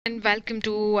And welcome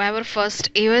to our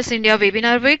first AOS India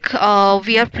webinar week.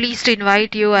 We are pleased to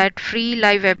invite you at free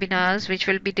live webinars which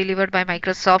will be delivered by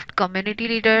Microsoft community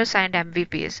leaders and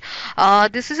MVPs.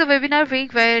 This is a webinar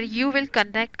week where you will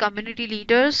connect community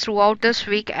leaders throughout this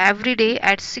week every day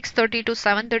at 6:30 to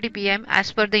 7:30 p.m.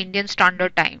 as per the Indian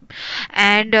Standard Time.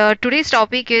 And today's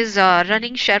topic is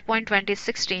running SharePoint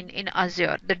 2016 in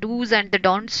Azure, the do's and the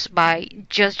don'ts by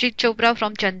Jasjit Chopra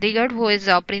from Chandigarh, who is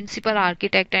a principal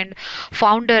architect and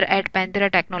founder at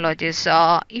Panthera Technologies.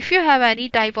 If you have any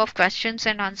type of questions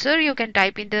and answer, you can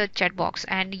type in the chat box.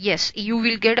 And yes, you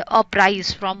will get a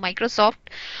prize from Microsoft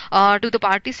to the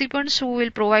participants who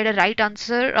will provide a right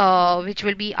answer, which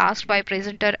will be asked by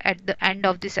presenter at the end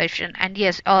of the session. And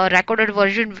yes, a recorded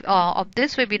version of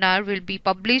this webinar will be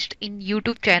published in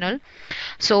YouTube channel.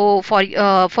 So for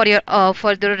your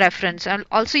further reference, and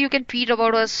also you can tweet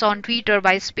about us on Twitter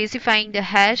by specifying the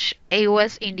hash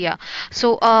AOS India.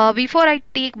 So before I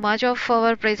take much of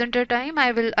our presenter time,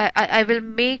 I will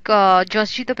make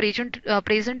Jasjit the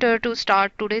presenter to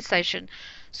start today's session.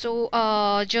 So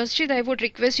Jasjit, I would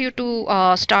request you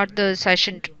to start the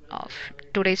session of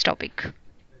today's topic.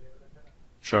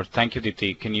 Sure. Thank you,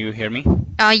 Dipti. Can you hear me?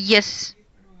 Yes.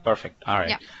 Perfect. All right.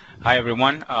 Yeah. Hi,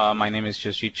 everyone. My name is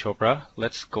Jasjit Chopra.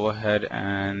 Let's go ahead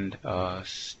and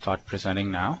start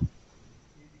presenting now.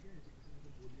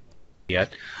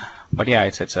 But yeah,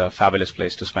 it's a fabulous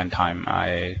place to spend time.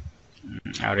 I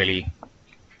really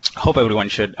hope everyone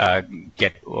should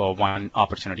get one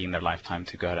opportunity in their lifetime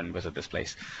to go ahead and visit this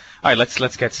place. All right,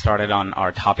 let's get started on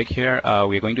our topic here.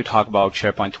 We're going to talk about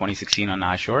SharePoint 2016 on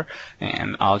Azure,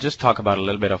 and I'll just talk about a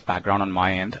little bit of background on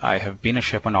my end. I have been a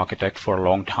SharePoint architect for a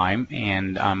long time,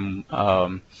 and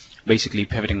I'm basically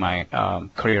pivoting my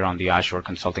career on the Azure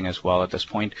consulting as well at this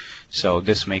point. So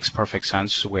this makes perfect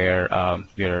sense where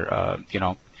we're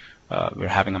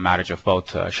having a marriage of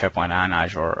both SharePoint and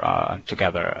Azure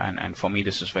together, and for me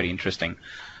this is very interesting.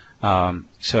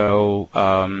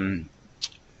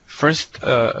 First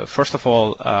of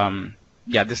all,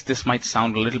 yeah, this might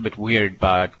sound a little bit weird,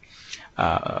 but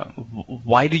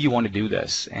why do you want to do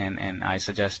this? And I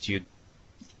suggest you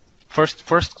first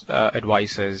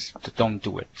advice is to don't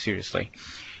do it seriously.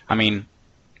 I mean,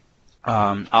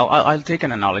 I'll take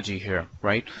an analogy here,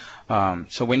 right?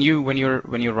 So when you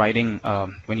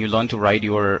learn to ride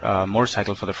your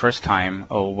motorcycle for the first time,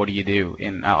 what do you do?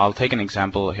 And I'll take an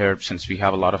example here since we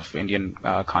have a lot of Indian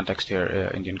context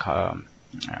here, Indian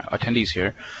attendees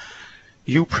here.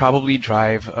 You probably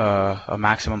drive a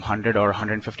maximum 100 or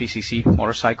 150 cc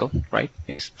motorcycle, right?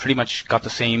 It's pretty much got the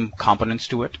same components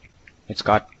to it. It's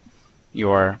got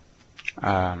your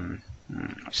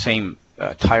same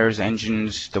tires,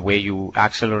 engines, the way you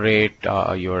accelerate,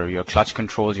 your clutch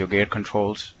controls, your gear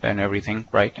controls, and everything,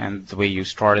 right? And the way you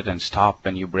start it and stop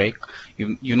and you brake.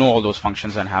 You know all those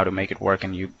functions and how to make it work,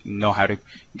 and you know how to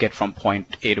get from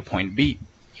point A to point B.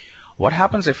 What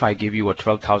happens if I give you a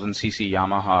 12,000 cc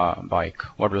Yamaha bike?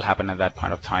 What will happen at that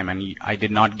point of time? And I did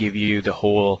not give you the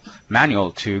whole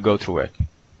manual to go through it,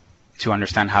 to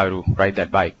understand how to ride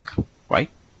that bike, right?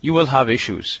 You will have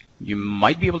issues. You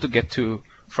might be able to get to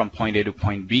from point A to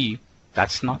point B.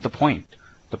 That's not the point.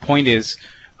 The point is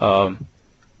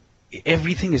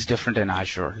everything is different in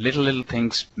Azure. Little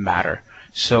things matter.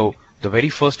 So the very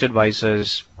first advice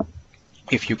is,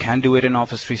 if you can do it in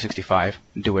Office 365,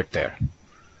 do it there.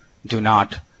 Do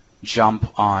not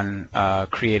jump on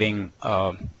creating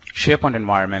a SharePoint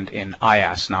environment in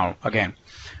IaaS. Now, again,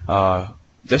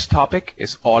 this topic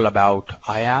is all about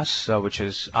IaaS, which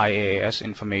is IaaS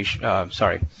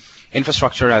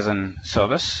infrastructure as a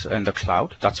service in the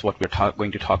cloud. That's what we're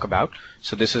going to talk about.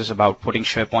 So this is about putting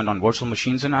SharePoint on virtual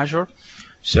machines in Azure.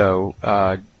 So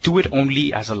do it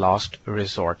only as a last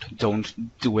resort. Don't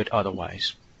do it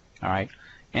otherwise. All right.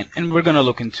 And we're going to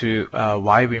look into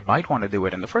why we might want to do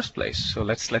it in the first place. So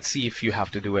let's see if you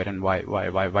have to do it and why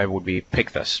would we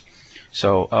pick this.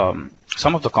 So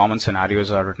some of the common scenarios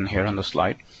are written here on the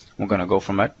slide. We're going to go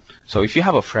from it. So if you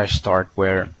have a fresh start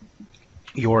where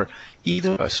you're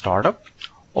either a startup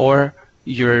or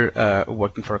you're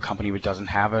working for a company which doesn't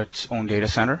have its own data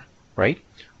center, right?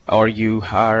 Or you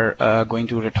are going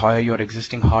to retire your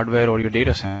existing hardware or your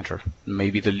data center.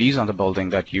 Maybe the lease on the building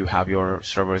that you have your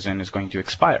servers in is going to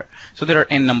expire. So there are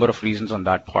n number of reasons on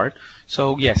that part.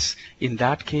 So yes, in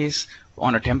that case,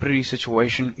 on a temporary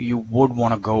situation, you would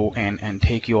want to go and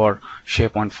take your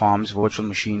SharePoint farms, virtual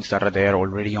machines that are there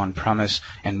already on premise,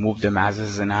 and move them as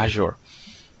is in Azure.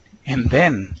 And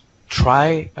then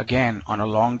try again on a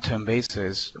long-term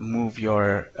basis, move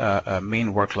your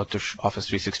main workload to Office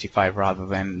 365 rather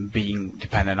than being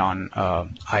dependent on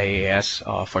IaaS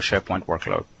for SharePoint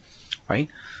workload, right?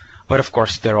 But of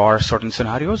course, there are certain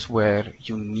scenarios where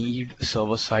you need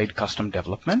server-side custom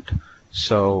development.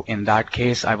 So in that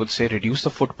case, I would say reduce the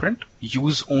footprint,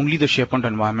 use only the SharePoint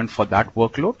environment for that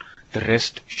workload. The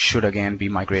rest should again be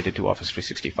migrated to Office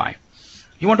 365.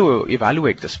 You want to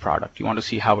evaluate this product. You want to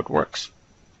see how it works.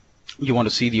 You want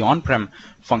to see the on-prem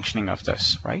functioning of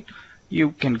this, right?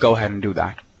 You can go ahead and do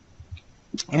that.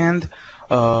 And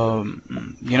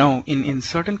in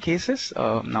certain cases,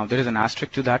 now there is an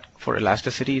asterisk to that for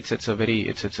elasticity.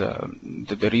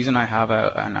 The reason I have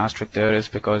an asterisk there is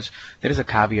because there is a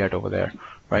caveat over there,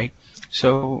 right?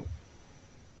 So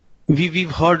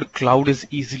we've heard cloud is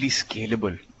easily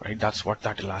scalable, right? That's what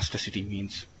that elasticity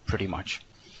means, pretty much.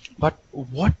 But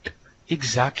what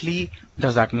exactly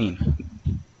does that mean?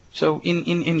 So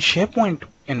in SharePoint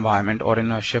environment or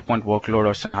in a SharePoint workload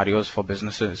or scenarios for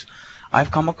businesses, I've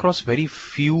come across very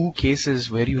few cases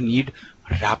where you need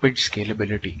rapid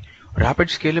scalability. Rapid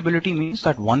scalability means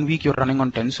that 1 week you're running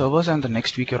on 10 servers and the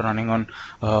next week you're running on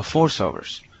 4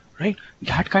 servers, right?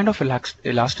 That kind of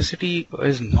elasticity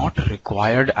is not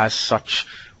required as such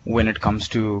when it comes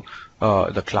to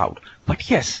the cloud. But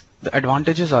yes, the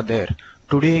advantages are there.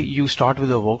 Today you start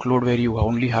with a workload where you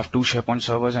only have 2 SharePoint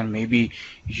servers and maybe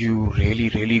you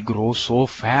really grow so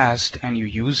fast and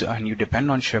you depend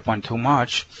on SharePoint too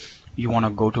much. You want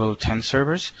to go to 10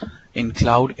 servers. In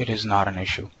cloud, it is not an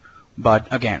issue. But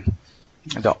again,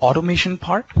 the automation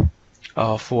part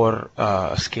for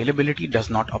scalability does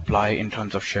not apply in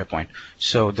terms of SharePoint.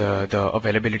 So the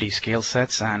availability scale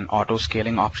sets and auto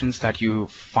scaling options that you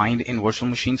find in virtual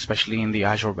machines, especially in the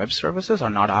Azure Web Services, are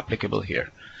not applicable here.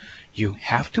 You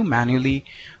have to manually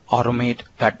automate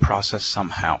that process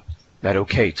somehow. That,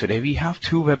 okay, today we have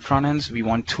 2 web front ends, we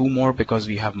want 2 more because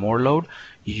we have more load.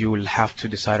 You will have to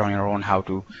decide on your own how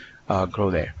to grow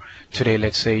there. Today,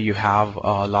 let's say you have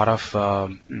a lot of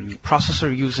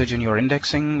processor usage in your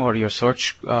indexing or your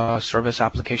search service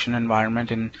application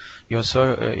environment in your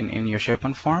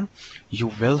SharePoint form.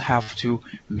 You will have to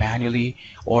manually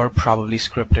or probably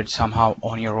script it somehow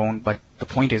on your own, but the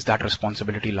point is that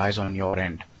responsibility lies on your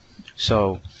end.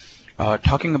 So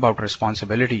talking about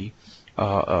responsibility,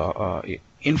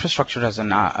 infrastructure as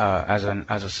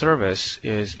a service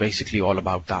is basically all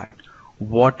about that.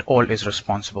 What all is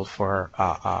responsible for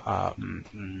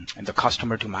the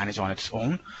customer to manage on its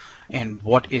own, and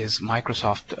what is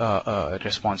Microsoft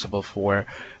responsible for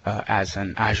as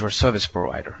an Azure service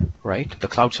provider, right? The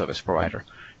cloud service provider.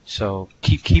 So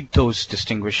keep those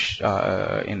distinguished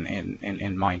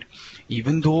in mind.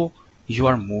 Even though you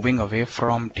are moving away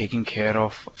from taking care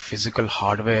of physical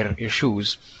hardware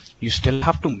issues, you still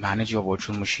have to manage your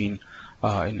virtual machine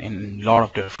in a lot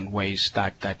of different ways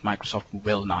that Microsoft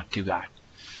will not do that.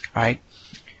 All right.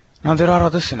 Now there are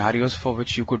other scenarios for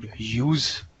which you could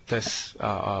use this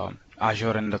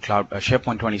Azure in the cloud,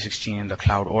 SharePoint 2016 in the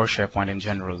cloud, or SharePoint in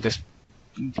general.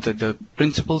 The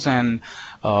principles and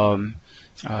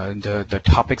the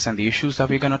topics and the issues that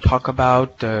we're going to talk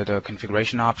about, the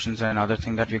configuration options and other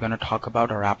things that we're going to talk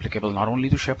about are applicable not only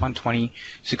to SharePoint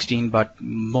 2016, but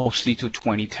mostly to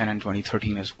 2010 and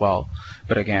 2013 as well.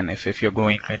 But again, if you're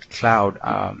going with cloud,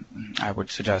 I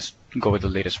would suggest go with the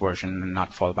latest version and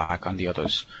not fall back on the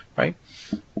others, right?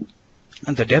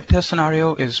 And the dev test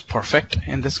scenario is perfect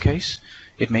in this case.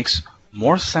 It makes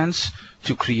more sense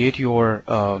to create your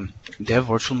dev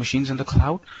virtual machines in the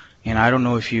cloud. And I don't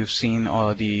know if you've seen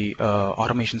the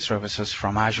automation services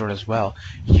from Azure as well.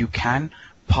 You can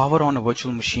power on a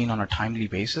virtual machine on a timely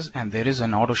basis, and there is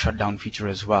an auto shutdown feature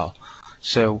as well.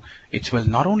 So it will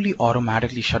not only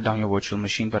automatically shut down your virtual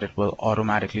machine, but it will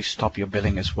automatically stop your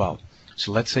billing as well.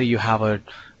 So let's say you have a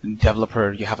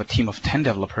developer, you have a team of 10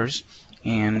 developers,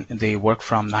 and they work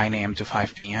from 9 a.m. to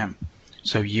 5 p.m.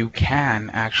 So you can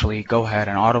actually go ahead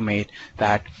and automate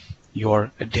that.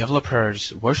 Your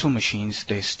developers' virtual machines,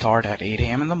 they start at 8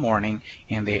 a.m. in the morning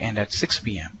and they end at 6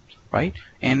 p.m., right?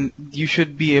 And you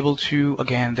should be able to,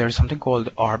 again, there's something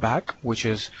called RBAC, which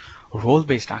is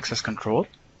role-based access control.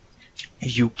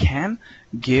 You can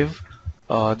give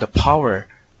the power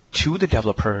to the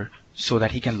developer so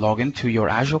that he can log into your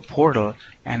Azure portal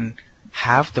and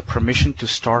have the permission to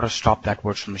start or stop that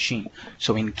virtual machine.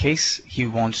 So in case he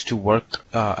wants to work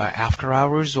after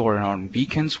hours or on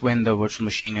weekends when the virtual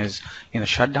machine is in a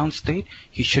shutdown state,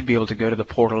 he should be able to go to the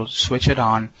portal, switch it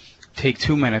on, take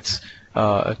 2 minutes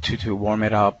to warm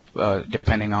it up,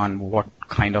 depending on what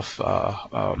kind of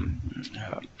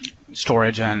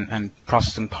storage and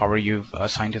processing power you've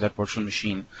assigned to that virtual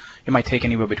machine. It might take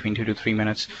anywhere between 2 to 3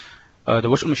 minutes. The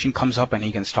virtual machine comes up and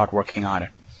he can start working on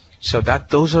it. So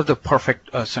those are the perfect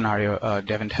scenario.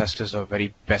 Dev and Test is a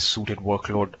very best suited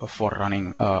workload for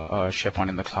running SharePoint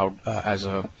in the cloud as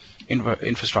a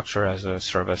infrastructure as a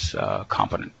service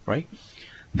component, right?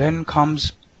 Then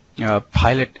comes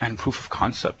pilot and proof of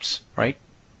concepts, right?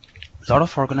 A lot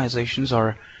of organizations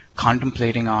are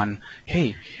contemplating on,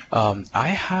 hey, I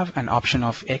have an option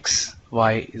of X,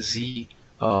 Y, Z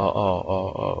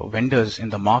vendors in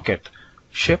the market.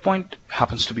 SharePoint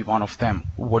happens to be one of them.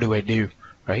 What do I do,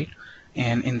 right?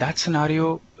 And in that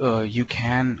scenario, you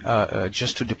can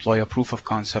just to deploy a proof of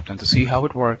concept and to see how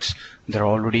it works. There are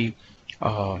already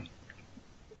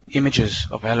images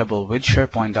available with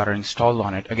SharePoint that are installed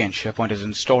on it. Again, SharePoint is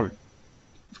installed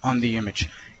on the image.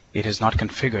 It is not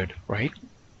configured, right?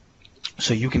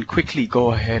 So you can quickly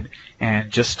go ahead and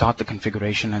just start the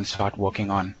configuration and start working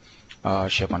on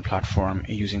SharePoint platform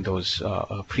using those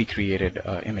pre-created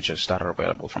images that are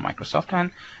available from Microsoft,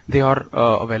 and they are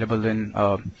available in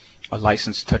a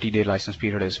license 30-day license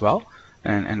period as well,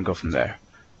 and go from there.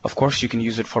 Of course, you can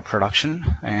use it for production,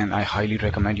 and I highly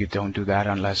recommend you don't do that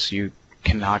unless you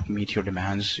cannot meet your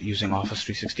demands using Office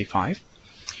 365.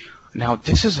 Now,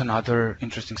 this is another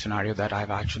interesting scenario that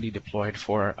I've actually deployed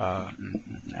for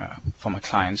my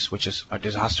clients, which is a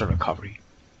disaster recovery.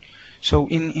 So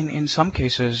in some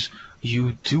cases,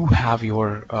 you do have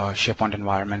your SharePoint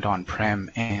environment on-prem,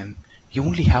 and you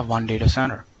only have one data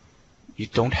center. You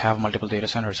don't have multiple data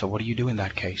centers. So what do you do in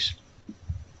that case?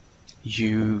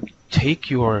 You take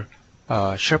your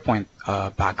SharePoint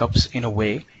backups in a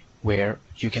way where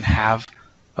you can have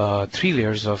 3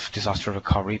 layers of disaster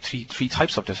recovery, three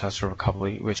types of disaster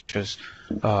recovery, which is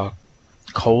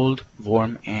cold,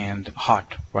 warm, and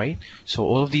hot, right? So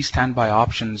all of these standby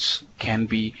options can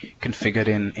be configured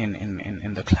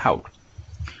in the cloud.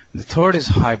 The third is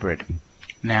hybrid.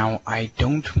 Now, I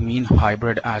don't mean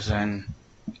hybrid as in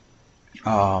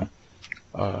I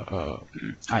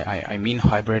mean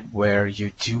hybrid where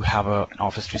you do have an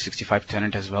Office 365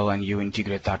 tenant as well, and you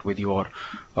integrate that with your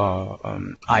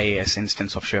IaaS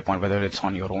instance of SharePoint, whether it's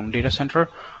on your own data center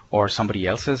or somebody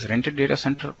else's rented data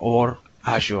center or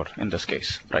Azure in this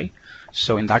case, right?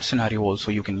 So in that scenario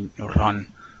also you can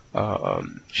run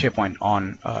SharePoint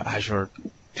on Azure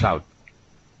cloud.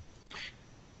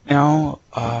 Now,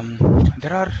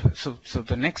 so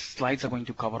the next slides are going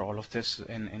to cover all of this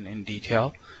in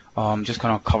detail. Just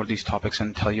going to cover these topics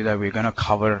and tell you that we're going to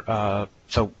cover,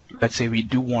 so let's say we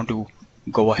do want to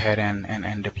go ahead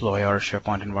and deploy our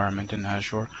SharePoint environment in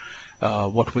Azure.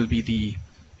 What will be the,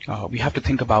 we have to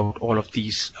think about all of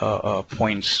these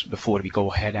points before we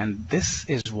go ahead, and this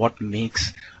is what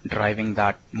makes driving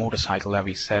that motorcycle that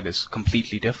we said is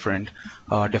completely different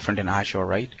in Azure,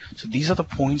 right? So these are the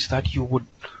points that you would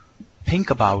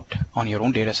think about on your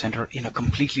own data center in a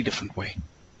completely different way,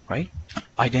 right?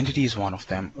 Identity is one of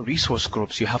them. Resource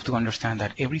groups, you have to understand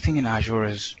that everything in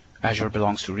Azure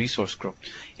belongs to resource group,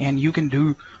 and you can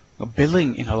do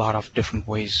billing in a lot of different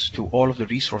ways to all of the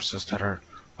resources that are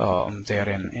there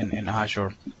in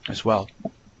Azure as well.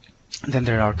 Then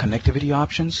there are connectivity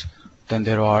options. Then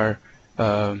there are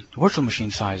virtual machine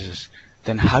sizes.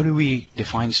 Then how do we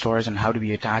define storage, and how do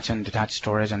we attach and detach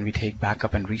storage, and we take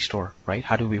backup and restore, right?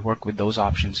 How do we work with those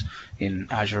options in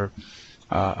Azure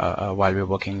while we're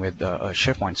working with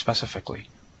SharePoint specifically?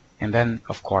 And then,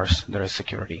 of course, there is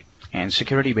security. And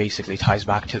security basically ties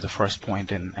back to the first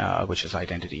point, in which is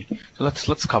identity. So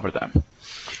let's cover them.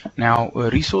 Now,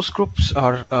 resource groups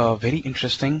are very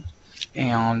interesting,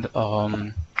 and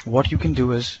what you can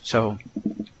do is, so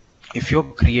if you're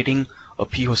creating a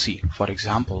POC, for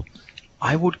example,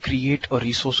 I would create a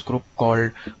resource group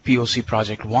called POC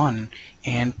Project 1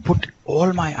 and put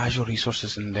all my Azure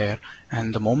resources in there,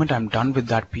 and the moment I'm done with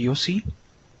that POC,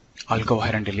 I'll go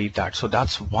ahead and delete that. So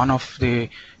that's one of the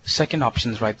second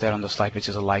options right there on the slide, which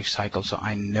is a life cycle. So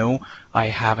I know I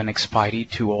have an expiry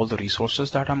to all the resources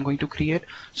that I'm going to create.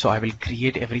 So I will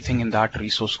create everything in that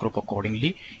resource group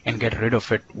accordingly and get rid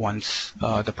of it once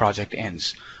the project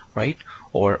ends, right?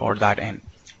 Or that end.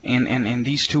 And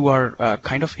these two are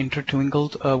kind of intertwined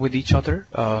with each other.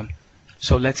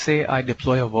 So let's say I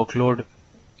deploy a workload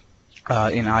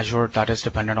in Azure that is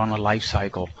dependent on a life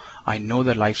cycle. I know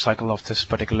the life cycle of this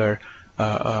particular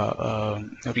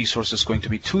resource is going to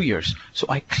be 2 years. So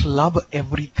I club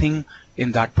everything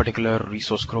in that particular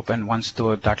resource group, and once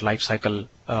that life cycle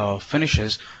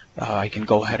finishes, I can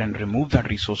go ahead and remove that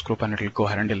resource group, and it'll go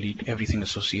ahead and delete everything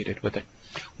associated with it.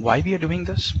 Why we are doing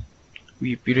this?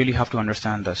 We really have to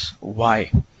understand this.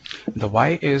 Why? The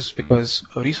why is because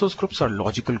resource groups are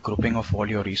logical grouping of all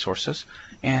your resources,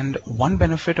 and one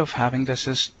benefit of having this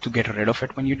is to get rid of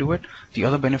it when you do it. The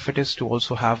other benefit is to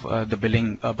also have the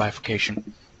billing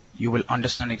bifurcation. You will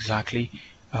understand exactly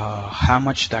how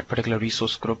much that particular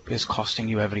resource group is costing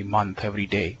you every month, every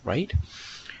day, right?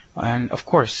 And of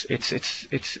course,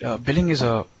 it's billing is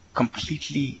a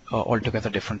completely altogether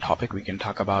different topic. We can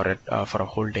talk about it for a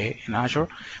whole day in Azure.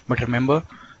 But remember,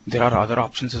 there are other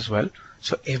options as well.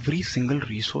 So every single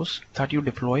resource that you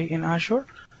deploy in Azure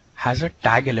has a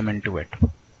tag element to it.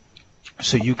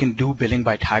 So you can do billing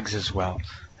by tags as well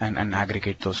and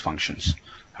aggregate those functions.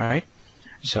 All right.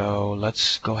 So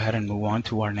let's go ahead and move on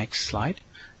to our next slide.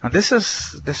 Now this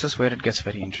is where it gets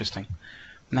very interesting.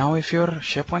 Now, if your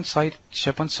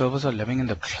SharePoint servers are living in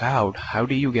the cloud, how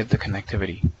do you get the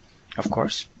connectivity? Of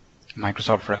course,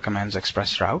 Microsoft recommends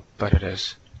Express Route, but it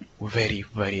is very,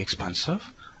 very expensive.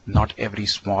 Not every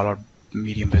small or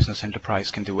medium business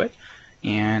enterprise can do it,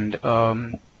 and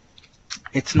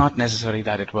it's not necessary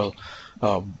that it will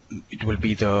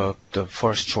be the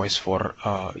first choice for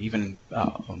even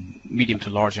medium to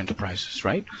large enterprises,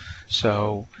 right?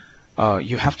 So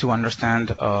you have to understand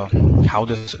how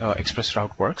this Express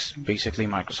Route works. Basically,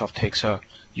 Microsoft takes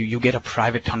you get a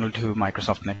private tunnel to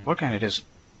Microsoft network, and it is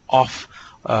off.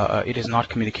 It is not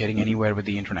communicating anywhere with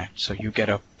the internet. So you get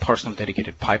a personal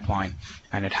dedicated pipeline,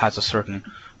 and it has a certain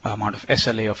amount of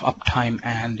SLA of uptime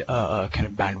and kind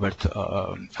of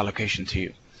bandwidth allocation to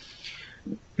you.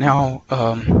 Now,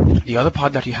 the other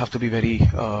part that you have to be very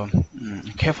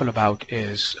careful about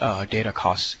is data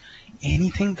costs.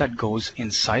 Anything that goes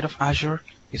inside of Azure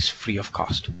is free of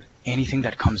cost. Anything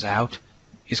that comes out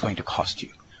is going to cost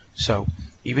you. So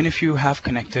even if you have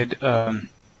connected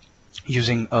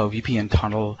using a VPN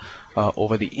tunnel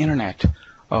over the internet,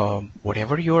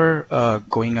 whatever you're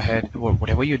going ahead, or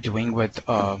whatever you're doing with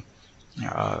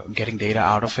getting data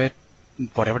out of it,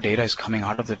 whatever data is coming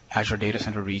out of the Azure data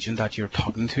center region that you're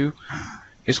talking to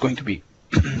is going to be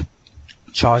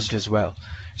charged as well.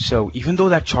 So even though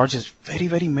that charge is very,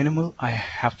 very minimal, I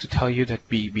have to tell you that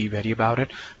be wary about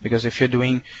it, because if you're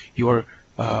doing your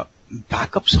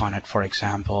backups on it, for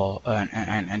example,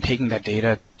 and taking that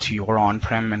data to your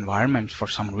on-prem environment for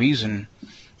some reason,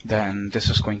 then this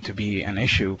is going to be an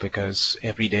issue, because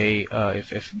every day,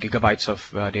 if gigabytes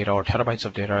of data or terabytes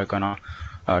of data are gonna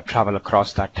travel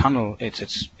across that tunnel,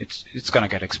 it's gonna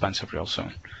get expensive real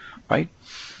soon, right?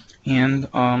 And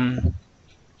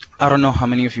I don't know how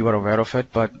many of you are aware of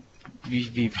it, but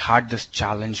we've had this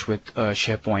challenge with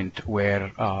SharePoint,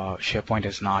 where SharePoint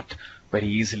is not very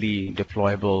easily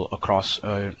deployable across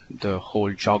the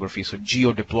whole geography. So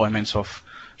geo deployments of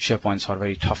SharePoints are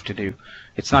very tough to do.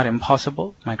 It's not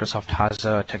impossible. Microsoft has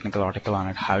a technical article on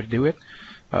it how to do it.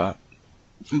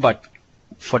 But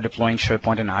for deploying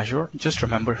SharePoint in Azure, just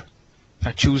remember,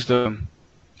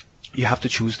 you have to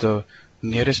choose the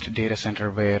nearest data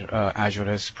center where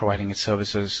Azure is providing its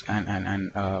services,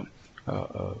 and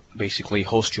basically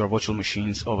host your virtual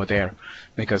machines over there,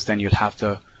 because then you'll have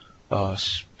the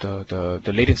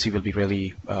latency will be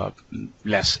really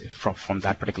less from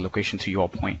that particular location, to your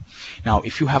point. Now,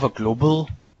 if you have a global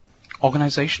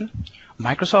organization,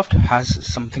 Microsoft has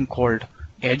something called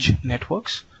edge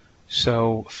networks.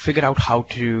 So figure out how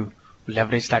to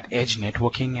leverage that edge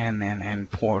networking and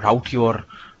route your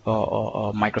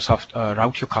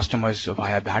route your customers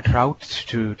via that route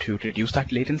to reduce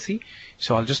that latency.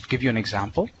 So I'll just give you an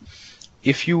example.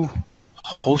 If you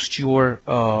host your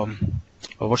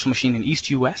virtual machine in East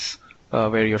US,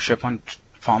 where your SharePoint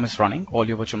farm is running, all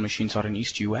your virtual machines are in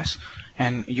East US,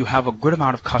 and you have a good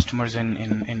amount of customers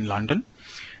in London,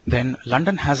 then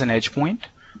London has an edge point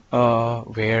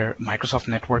where Microsoft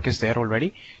network is there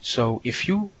already. So if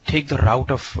you take the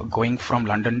route of going from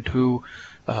London to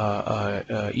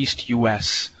East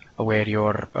US, where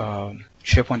your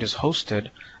SharePoint is hosted,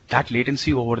 that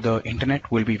latency over the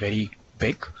internet will be very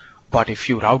big. But if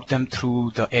you route them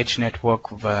through the edge network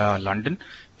via London,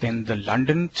 then the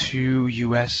London to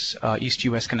US, East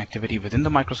US connectivity within the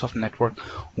Microsoft network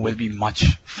will be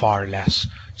much far less.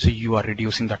 So you are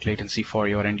reducing that latency for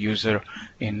your end user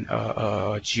in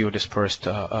a geo-dispersed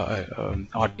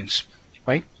audience,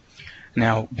 right?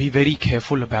 Now, be very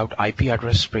careful about IP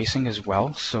address spacing as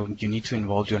well. So you need to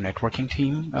involve your networking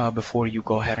team before you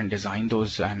go ahead and design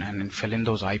those and fill in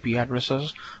those IP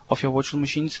addresses of your virtual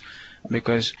machines,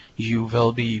 because you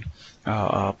will be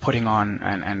putting on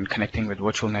and connecting with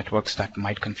virtual networks that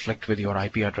might conflict with your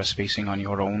IP address spacing on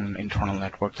your own internal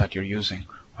network that you're using,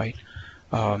 right?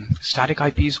 Static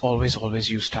IPs, always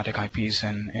use static IPs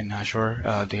in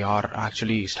Azure. They are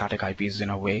actually static IPs in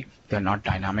a way. They're not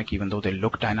dynamic, even though they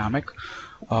look dynamic.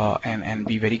 And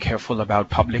be very careful about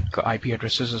public IP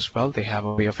addresses as well. They have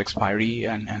a way of expiry,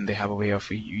 and they have a way of,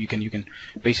 you can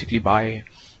basically buy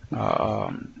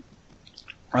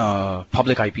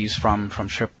public IPs from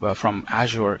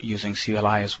Azure using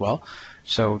CLI as well.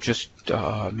 So just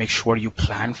make sure you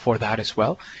plan for that as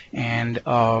well. And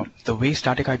the way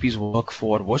static IPs work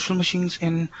for virtual machines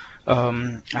in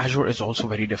Azure is also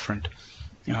very different.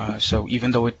 So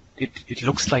even though it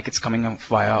looks like it's coming up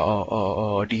via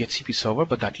a DHCP server,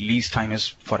 but that lease time is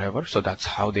forever. So that's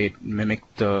how they mimic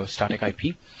the static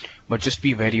IP. But just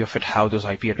be wary of it, how those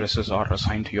IP addresses are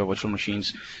assigned to your virtual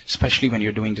machines, especially when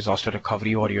you're doing disaster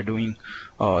recovery or you're doing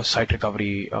site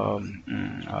recovery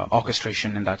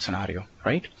orchestration in that scenario,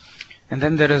 right? And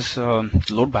then there is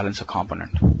load balancer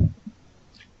component.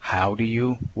 How do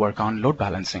you work on load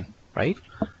balancing, right?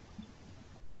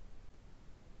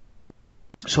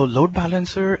 So load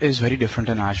balancer is very different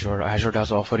in Azure. Azure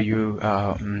does offer you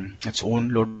its own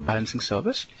load balancing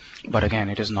service, but again,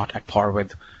 it is not at par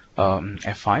with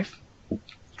F5.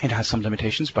 It has some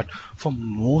limitations, but for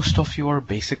most of your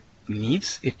basic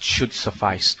needs, it should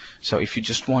suffice. So if you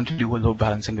just want to do a load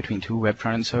balancing between two web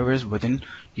front-end servers within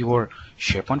your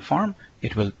SharePoint farm,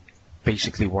 it will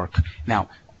basically work. Now,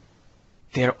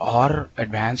 there are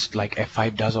advanced, like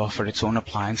F5 does offer its own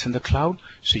appliance in the cloud,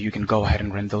 so you can go ahead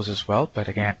and rent those as well. But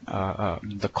again,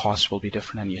 the cost will be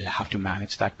different, and you'll have to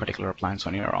manage that particular appliance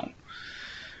on your own.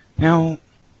 Now,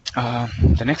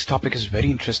 the next topic is very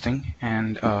interesting,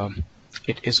 and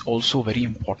it is also very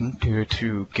important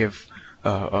to give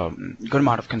a good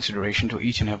amount of consideration to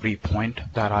each and every point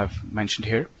that I've mentioned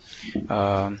here.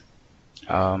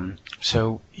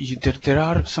 So there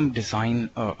are some design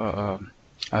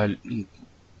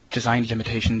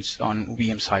limitations on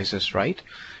VM sizes, right?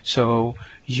 So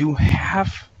you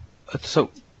have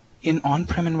in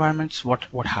on-prem environments,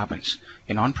 what happens?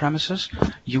 In on-premises,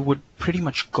 you would pretty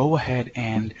much go ahead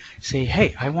and say,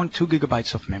 hey, I want 2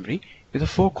 gigabytes of memory with a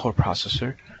 4-core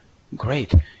processor.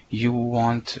 Great. You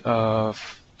want 2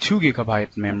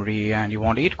 gigabyte memory and you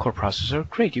want 8-core processor.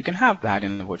 Great. You can have that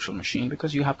in the virtual machine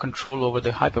because you have control over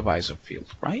the hypervisor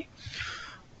field, right?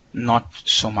 Not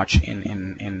so much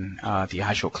in the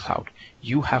Azure cloud.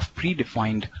 You have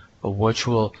predefined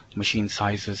virtual machine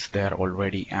sizes there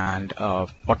already, and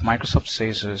what Microsoft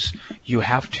says is you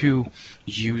have to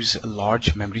use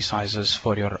large memory sizes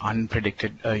for your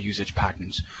unpredicted usage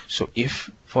patterns. So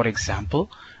if, for example,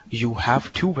 you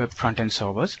have 2 web front-end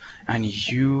servers and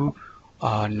you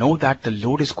know that the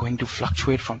load is going to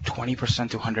fluctuate from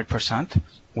 20% to 100%,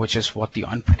 which is what the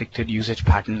unpredicted usage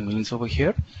pattern means over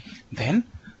here, then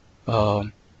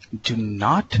do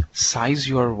not size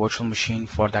your virtual machine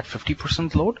for that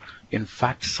 50% load. In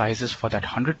fact, sizes for that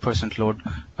 100% load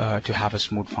to have a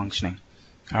smooth functioning.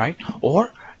 All right.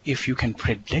 Or if you can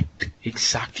predict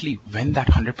exactly when that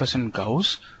 100%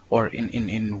 goes, or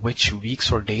in which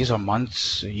weeks or days or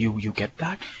months you get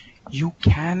that, you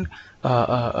can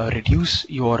reduce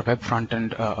your web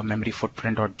front-end memory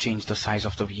footprint or change the size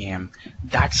of the VM.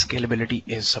 That scalability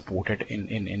is supported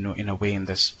in a way in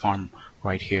this farm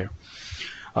right here.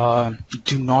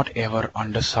 Do not ever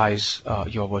undersize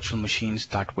your virtual machines.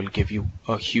 That will give you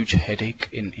a huge headache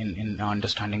in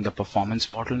understanding the performance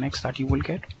bottlenecks that you will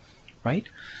get, right?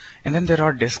 And then there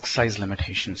are disk size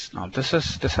limitations. Now this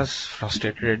has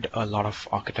frustrated a lot of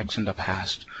architects in the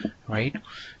past, right?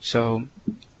 So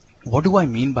what do I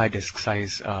mean by disk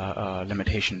size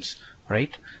limitations,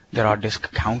 right? There are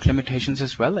disk count limitations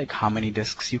as well, like how many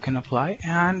disks you can apply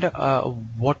and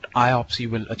what IOPS you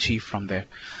will achieve from there.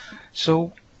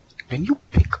 So when you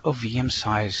pick a VM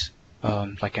size,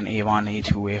 like an A1,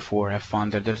 A2, A4,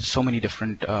 F1, there's so many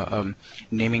different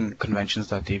naming conventions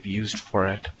that they've used for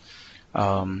it.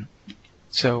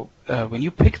 So when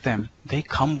you pick them, they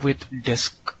come with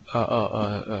disk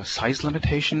size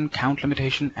limitation, count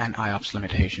limitation, and IOPS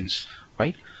limitations,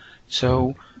 right?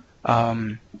 So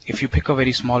if you pick a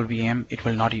very small VM, it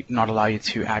will not allow you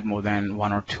to add more than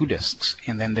 1 or 2 disks,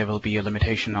 and then there will be a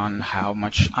limitation on how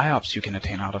much IOPS you can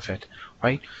attain out of it,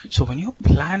 right? So when you're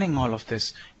planning all of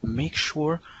this, make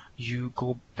sure you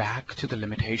go back to the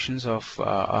limitations of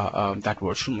that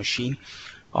virtual machine.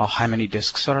 How many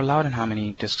disks are allowed and how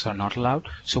many disks are not allowed.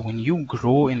 So when you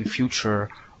grow in future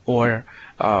or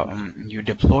you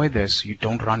deploy this, you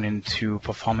don't run into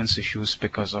performance issues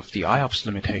because of the IOPS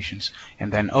limitations.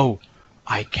 And then, oh,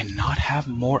 I cannot have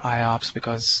more IOPS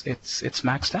because it's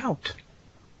maxed out,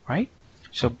 right?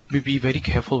 So be very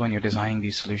careful when you're designing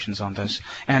these solutions on this.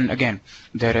 And again,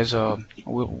 there is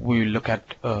we'll look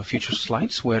at future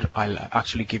slides where I'll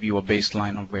actually give you a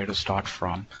baseline of where to start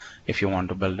from if you want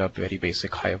to build up very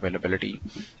basic high availability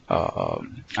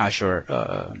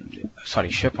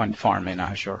SharePoint farm in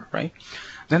Azure, right?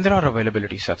 Then there are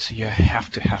availability sets. You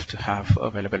have to have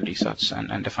availability sets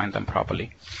and define them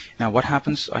properly. Now what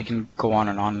happens, I can go on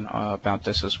and on about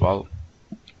this as well.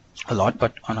 a lot,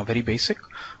 but on a very basic,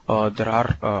 there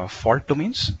are fault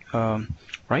domains,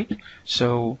 right?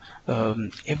 So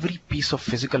every piece of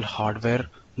physical hardware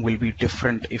will be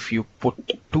different if you put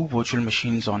two virtual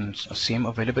machines on a same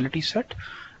availability set,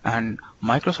 and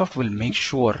Microsoft will make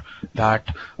sure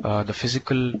that the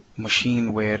physical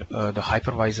machine where the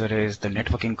hypervisor is, the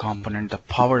networking component, the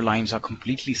power lines are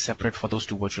completely separate for those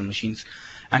two virtual machines.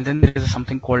 And then there is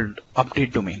something called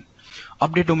update domain.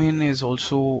 Update domain is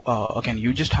also, again,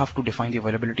 you just have to define the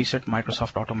availability set.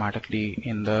 Microsoft automatically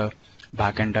in the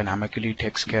backend dynamically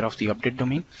takes care of the update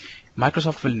domain.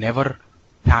 Microsoft will never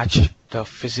patch the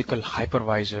physical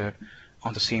hypervisor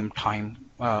on the same time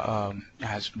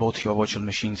as both your virtual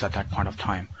machines at that point of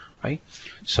time, right?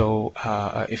 So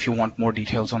if you want more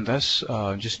details on this,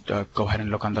 just go ahead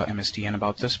and look on the MSDN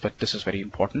about this, but this is very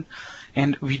important.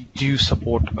 And we do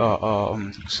support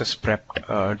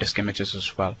sysprepped disk images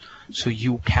as well. So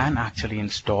you can actually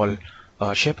install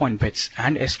SharePoint bits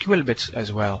and SQL bits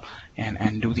as well,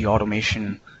 and do the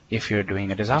automation if you're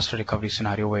doing a disaster recovery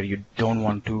scenario where you don't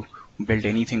want to build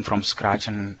anything from scratch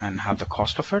and have the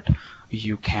cost of it.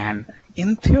 You can,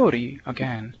 in theory,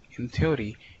 again, in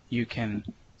theory, you can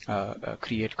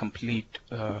create complete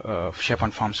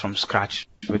SharePoint forms from scratch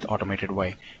with automated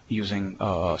way using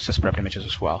sysprepped images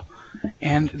as well.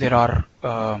 And there are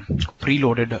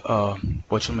preloaded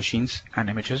virtual machines and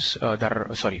images that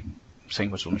are, sorry, saying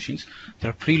virtual machines, there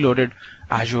are preloaded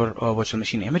Azure virtual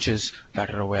machine images that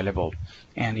are available.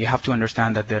 And you have to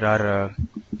understand that there are,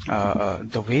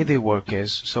 the way they work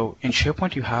is, so in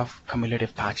SharePoint you have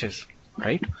cumulative patches,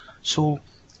 right? So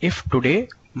if today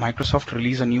Microsoft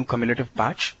release a new cumulative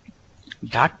patch,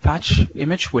 that patch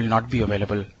image will not be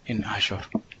available in Azure.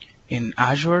 In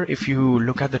Azure, if you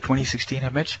look at the 2016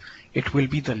 image, it will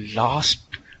be the last,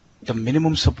 the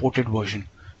minimum supported version.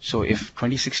 So if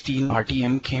 2016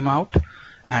 RTM came out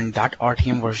and that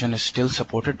RTM version is still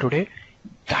supported today,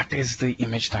 that is the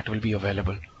image that will be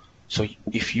available. So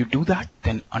if you do that,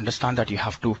 then understand that you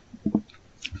have to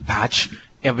patch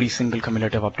every single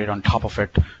cumulative update on top of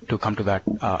it to come to that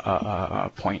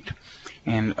point.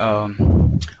 And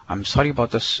I'm sorry about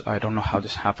this. I don't know how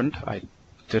this happened.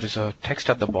 There is a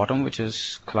text at the bottom which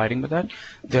is colliding with that.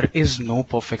 There is no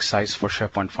perfect size for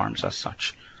SharePoint forms as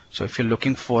such. So if you're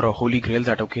looking for a holy grail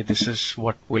that, okay, this is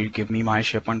what will give me my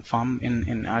SharePoint form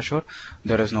in Azure,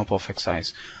 there is no perfect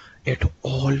size. It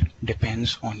all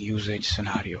depends on usage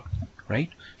scenario, right?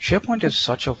 SharePoint is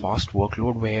such a vast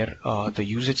workload where the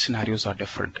usage scenarios are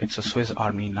different. It's a Swiss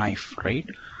Army knife, right?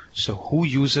 So who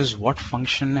uses what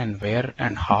function and where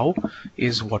and how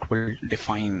is what will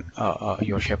define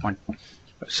your SharePoint.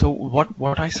 So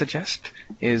what I suggest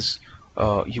is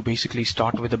you basically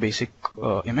start with a basic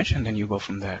image and then you go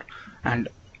from there. And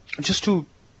just to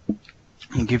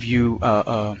give you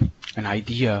an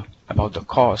idea about the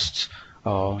costs,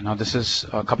 now this is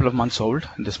a couple of months old.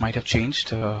 This might have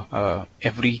changed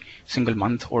every single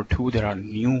month or two. There are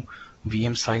new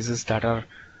VM sizes that are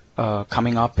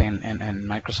coming up, and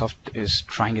Microsoft is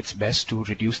trying its best to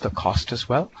reduce the cost as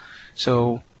well.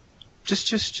 So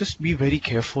just be very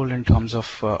careful in terms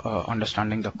of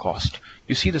understanding the cost.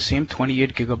 You see the same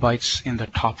 28 gigabytes in the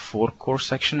top 4 core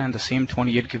section and the same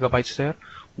 28 gigabytes there.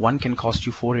 One can cost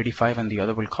you $485 and the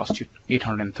other will cost you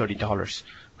 $830,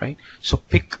 right? So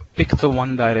pick the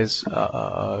one that is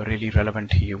really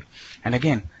relevant to you. And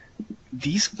again,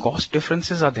 these cost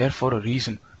differences are there for a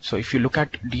reason. So if you look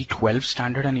at D12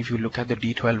 standard and if you look at the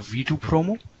D12 V2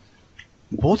 promo,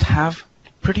 both have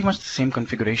pretty much the same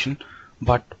configuration,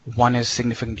 but one is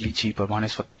significantly cheaper. One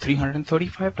is for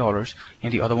 $335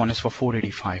 and the other one is for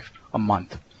 $485 a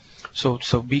month. So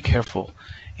be careful.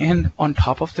 And on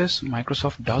top of this,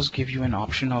 Microsoft does give you an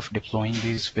option of deploying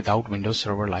these without Windows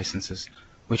Server licenses,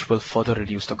 which will further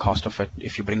reduce the cost of it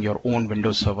if you bring your own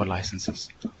Windows Server licenses.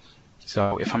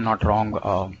 So if I'm not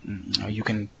wrong, you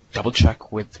can double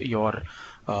check with your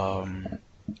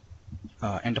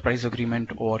enterprise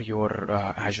agreement or your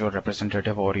Azure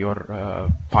representative or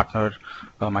your partner,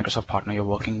 Microsoft partner you're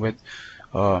working with.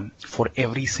 For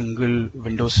every single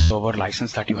Windows Server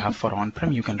license that you have for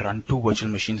on-prem, you can run 2 virtual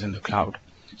machines in the cloud.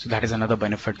 So that is another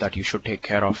benefit that you should take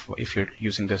care of if you're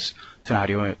using this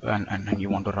scenario and you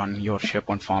want to run your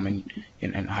SharePoint form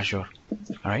in Azure.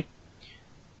 All right.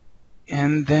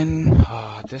 And then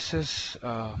this is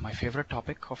my favorite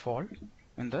topic of all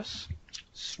in this,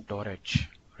 storage,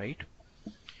 right?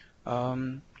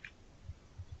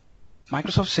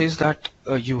 Microsoft says that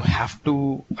you have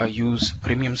to use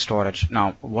premium storage.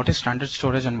 Now, what is standard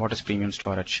storage and what is premium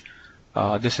storage?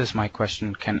 This is my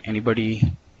question. Can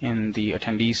anybody in the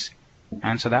attendees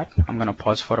answer that? I'm going to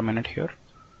pause for a minute here.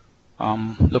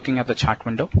 Looking at the chat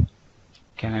window,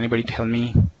 can anybody tell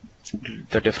me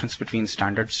the difference between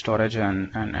standard storage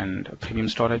and premium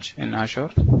storage in Azure?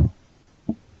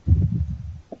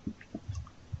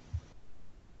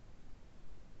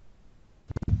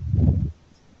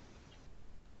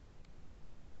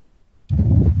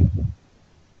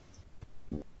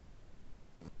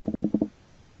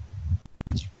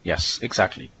 Yes,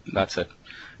 exactly. That's it.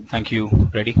 Thank you,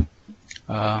 Reddy.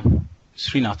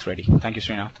 Srinath Reddy. Thank you,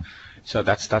 Srinath. So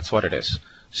that's what it is.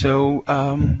 So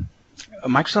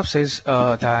Microsoft says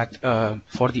that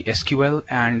for the SQL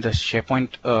and the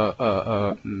SharePoint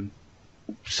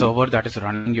server that is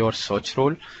running your search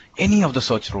role, any of the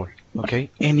search role, okay,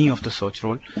 any of the search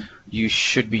role, you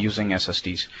should be using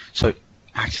SSDs. So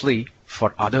actually,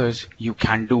 for others, you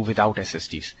can do without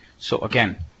SSDs. So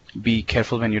again, be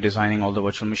careful when you're designing all the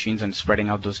virtual machines and spreading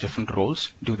out those different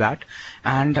roles. Do that,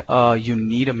 and you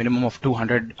need a minimum of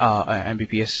 200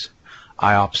 Mbps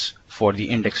IOPS for the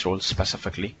index roles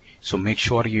specifically. So make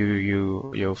sure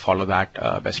you follow that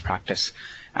best practice.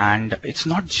 And it's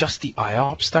not just the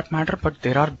IOPS that matter, but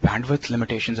there are bandwidth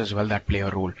limitations as well that play a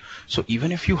role. So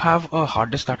even if you have a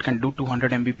hard disk that can do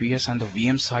 200 Mbps and the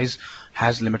VM size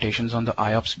has limitations on the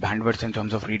IOPS bandwidth in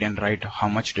terms of read and write, how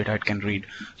much data it can read.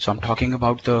 So I'm talking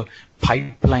about the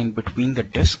pipeline between the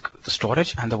disk, the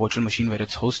storage, and the virtual machine where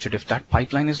it's hosted. If that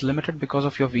pipeline is limited because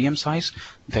of your VM size,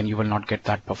 then you will not get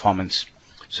that performance.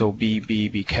 So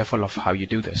be careful of how you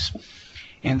do this.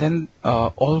 And then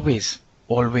always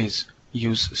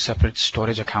use separate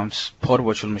storage accounts per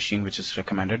virtual machine, which is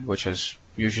recommended, which is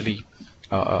usually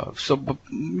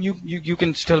you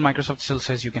can still, Microsoft still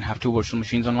says you can have 2 virtual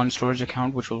machines on one storage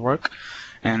account, which will work,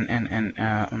 and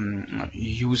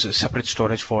use a separate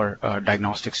storage for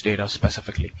diagnostics data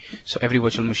specifically. So every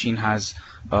virtual machine has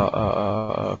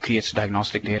creates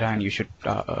diagnostic data, and you should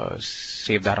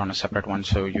save that on a separate one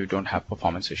so you don't have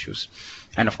performance issues.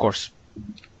 And of course,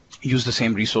 use the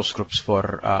same resource groups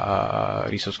for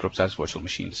resource groups as virtual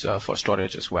machines for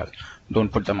storage as well. Don't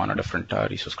put them on a different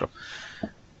resource group.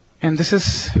 And this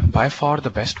is by far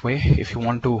the best way if you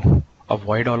want to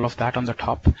avoid all of that on the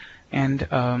top. And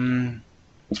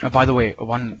by the way,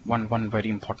 one very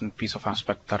important piece of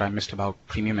aspect that I missed about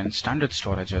premium and standard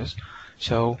storage is,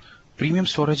 so premium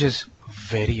storage is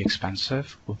very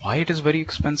expensive. Why it is very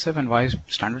expensive and why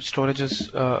standard storage is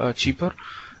cheaper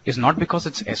is not because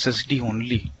it's SSD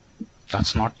only.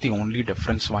 That's not the only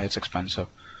difference why it's expensive.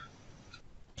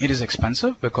 It is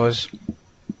expensive because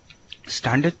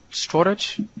standard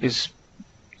storage is,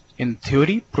 in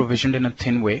theory, provisioned in a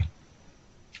thin way.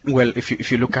 Well,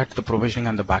 if you look at the provisioning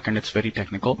and the backend, it's very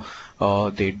technical.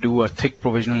 They do a thick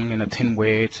provisioning in a thin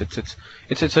way. It's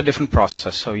a different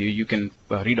process. So you can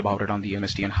read about it on the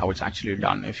MSD and how it's actually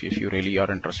done. If you really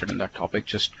are interested in that topic,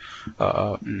 just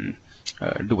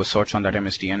do a search on that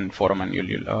MSDN forum and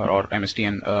or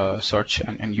MSDN search,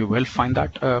 and you will find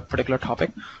that particular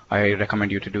topic. I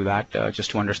recommend you to do that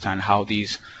just to understand how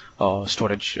these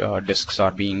storage disks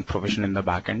are being provisioned in the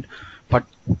backend. But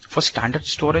for standard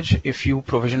storage, if you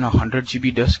provision a 100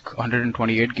 GB disk,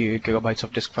 128 gigabytes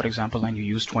of disk, for example, and you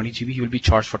use 20 GB, you will be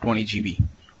charged for 20 GB,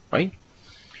 right?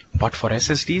 But for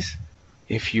SSDs,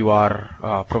 if you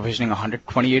are provisioning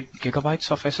 128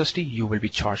 gigabytes of SSD, you will be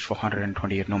charged for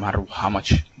 128 no matter how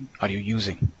much are you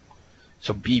using.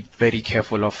 So be very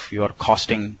careful of your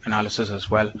costing analysis as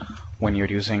well when you're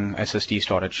using SSD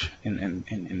storage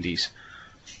in these.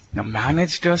 Now,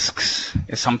 managed disks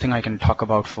is something I can talk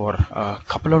about for a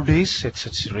couple of days.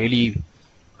 It's really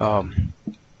a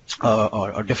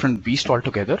different beast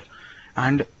altogether.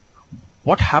 And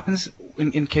what happens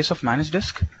in case of managed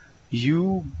disk,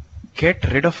 you get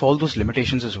rid of all those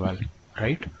limitations as well,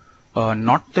 right?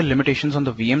 Not the limitations on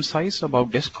the VM size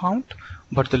about disk count,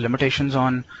 but the limitations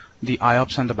on the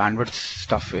IOPS and the bandwidth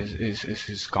stuff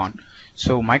is gone.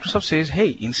 So Microsoft says,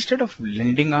 hey, instead of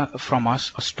lending from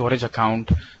us a storage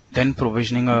account, then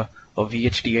provisioning a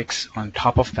VHDX on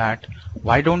top of that,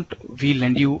 why don't we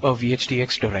lend you a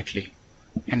VHDX directly?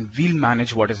 And we'll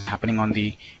manage what is happening on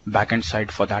the backend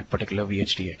side for that particular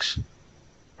VHDX.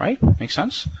 Right? Makes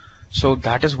sense? So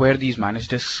that is where these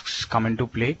managed disks come into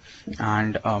play.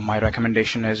 And my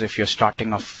recommendation is, if you're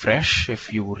starting off fresh,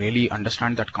 if you really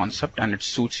understand that concept and it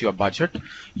suits your budget,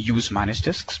 use managed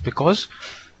disks, because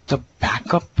the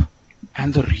backup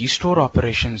and the restore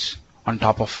operations on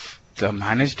top of the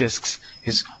managed disks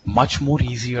is much more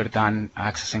easier than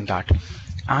accessing that.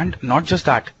 And not just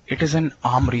that, it is an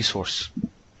ARM resource.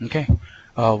 Okay.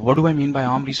 What do I mean by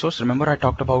ARM resource? Remember I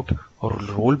talked about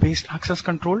role-based access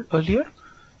control earlier?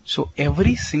 So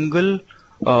every single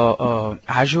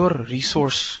Azure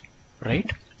resource,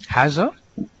 right, has a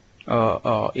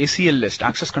ACL list,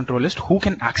 access control list, who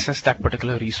can access that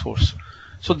particular resource.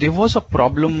 So there was a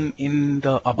problem in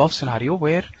the above scenario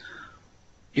where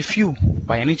if you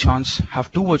by any chance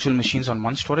have two virtual machines on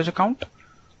one storage account,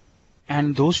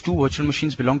 and those two virtual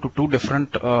machines belong to two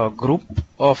different group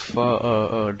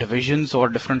of divisions or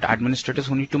different administrators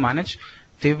who need to manage,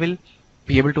 they will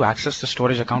be able to access the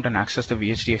storage account and access the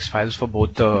VHDX files for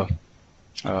both the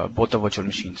virtual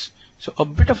machines. So a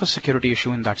bit of a security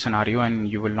issue in that scenario, and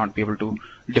you will not be able to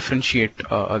differentiate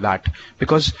that,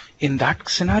 because in that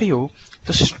scenario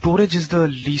the storage is the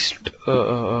least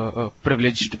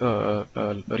privileged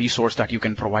resource that you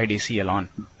can provide ACL on,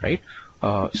 right?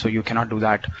 So you cannot do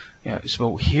that.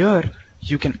 So here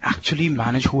you can actually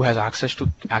manage who has access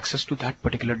to that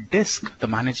particular disk, the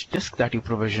managed disk that you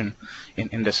provision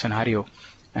in this scenario,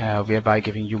 whereby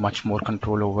giving you much more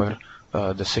control over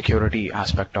the security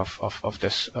aspect of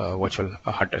this virtual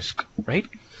hard disk, right?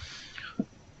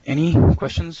 Any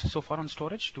questions so far on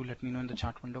storage? Do let me know in the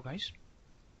chat window, guys.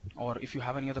 Or if you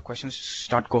have any other questions,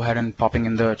 go ahead and popping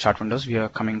in the chat windows. We are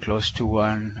coming close to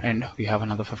an end. We have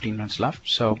another 15 minutes left,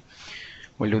 so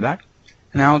we'll do that.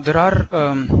 Now there are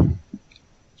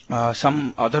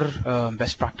some other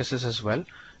best practices as well.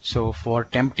 So for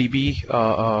TempDB,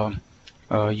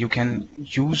 you can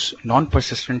use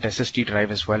non-persistent SSD drive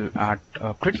as well at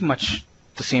pretty much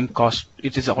the same cost.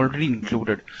 It is already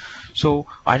included. So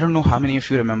I don't know how many of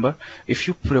you remember, if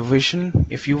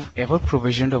you've ever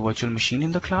provisioned a virtual machine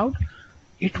in the cloud,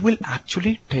 it will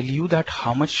actually tell you that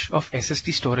how much of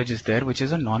SSD storage is there, which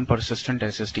is a non-persistent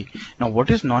SSD. Now,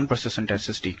 what is non-persistent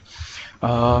SSD?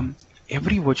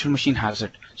 Every virtual machine has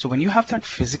it. So when you have that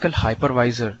physical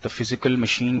hypervisor, the physical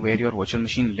machine where your virtual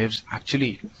machine lives,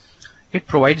 actually, it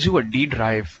provides you a D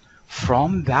drive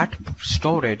from that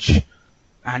storage,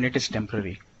 and it is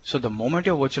temporary. So the moment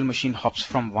your virtual machine hops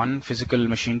from one physical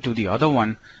machine to the other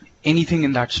one, anything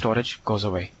in that storage goes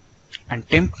away. And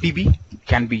TempDB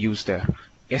can be used there.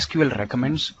 SQL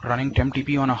recommends running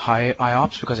TempDB on a high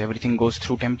IOPS because everything goes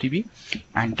through TempDB,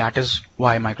 and that is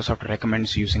why Microsoft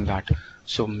recommends using that.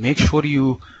 So make sure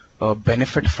you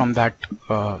benefit from that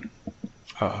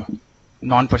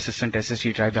non-persistent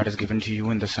SSD drive that is given to you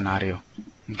in the scenario.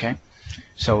 Okay.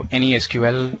 So any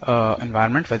SQL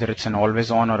environment, whether it's an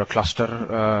always on or a cluster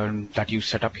that you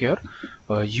set up here,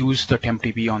 use the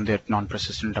TempDB on that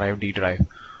non-persistent drive, D drive,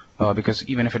 because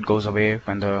even if it goes away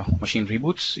when the machine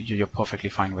reboots, you're perfectly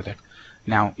fine with it.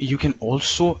 Now you can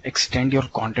also extend your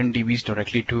content DBs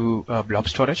directly to blob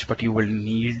storage, but you will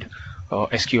need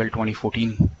SQL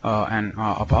 2014 and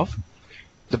above.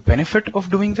 The benefit of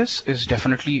doing this is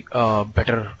definitely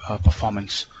better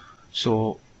performance.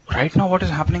 So right now what is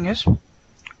happening is,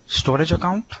 storage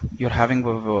account, you're having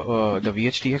the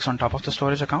VHDX on top of the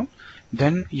storage account,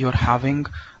 then you're having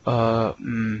the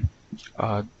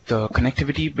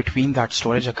connectivity between that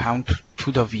storage account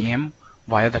to the VM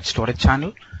via that storage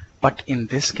channel. But in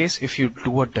this case, if you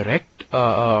do a direct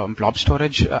blob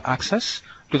storage access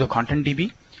to the content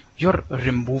DB, you're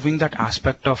removing that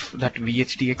aspect of that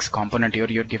VHDX component here.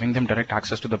 You're giving them direct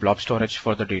access to the blob storage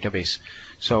for the database.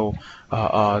 So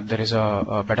there is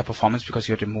a better performance because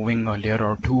you're removing a layer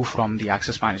or two from the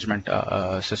access management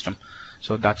system.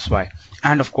 So that's why.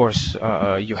 And of course,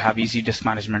 you have easy disk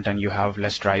management and you have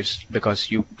less drives because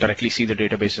you directly see the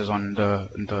databases on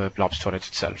the blob storage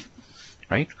itself,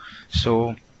 right?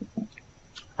 So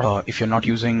if you're not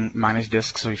using managed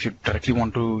disks, or if you directly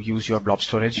want to use your blob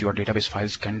storage, your database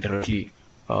files can directly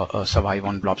survive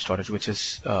on blob storage, which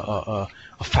is a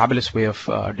fabulous way of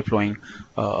deploying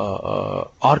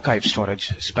archive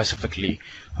storage specifically,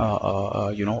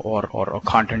 or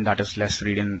content that is less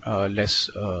read and less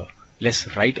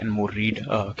write and more read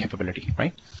capability,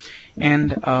 right?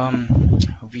 And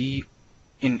we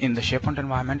in the SharePoint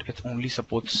environment, it only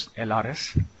supports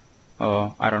LRS.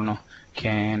 I don't know.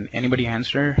 Can anybody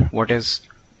answer what is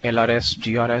LRS,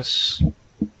 GRS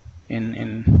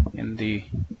in the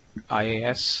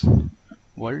IaaS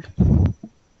world?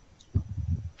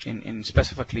 In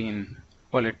specifically in,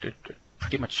 well, it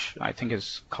pretty much I think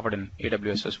is covered in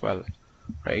AWS as well,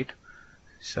 right?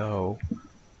 So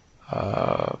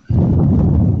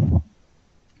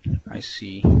I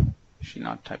see she's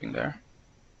not typing there.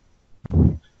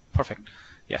 Perfect.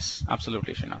 Yes,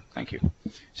 absolutely, Srinath. Thank you.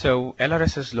 So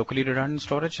LRS is locally redundant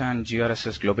storage and GRS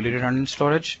is globally redundant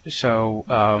storage. So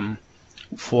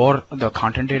for the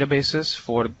content databases,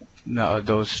 for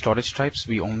those storage types,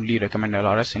 we only recommend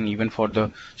LRS, and even for the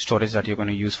storage that you're going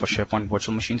to use for SharePoint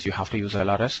virtual machines, you have to use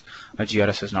LRS.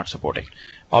 GRS is not supporting.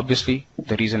 Obviously,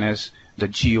 the reason is the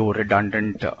geo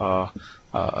redundant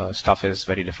stuff is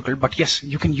very difficult. But yes,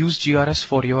 you can use GRS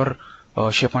for your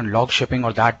SharePoint log shipping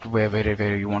or that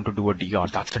where you want to do a DR.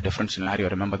 That's a different scenario.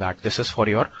 Remember that. This is for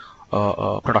your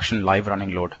production live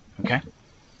running load. Okay.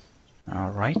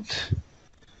 All right.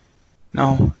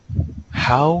 Now,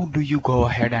 how do you go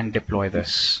ahead and deploy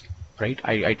this? Right.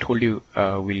 I told you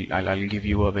I'll give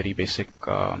you a very basic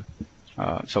a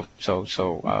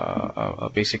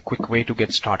basic quick way to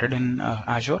get started in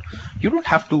Azure. You don't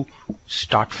have to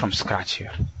start from scratch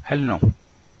here. Hell no.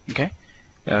 Okay.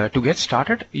 To get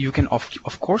started, you can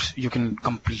of course you can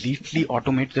completely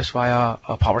automate this via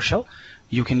PowerShell.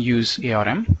 You can use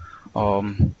ARM.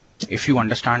 If you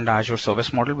understand Azure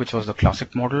Service Model, which was the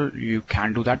classic model, you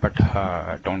can do that, but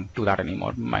don't do that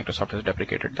anymore. Microsoft has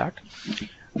deprecated that.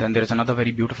 Then there is another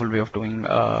very beautiful way of doing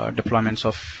deployments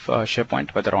of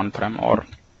SharePoint, whether on-prem or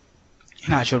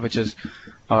in Azure, which is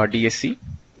DSC.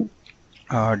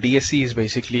 DSC is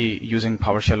basically using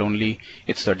PowerShell only.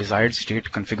 It's the desired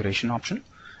state configuration option.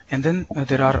 And then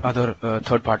there are other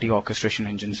third-party orchestration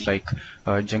engines like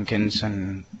Jenkins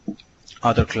and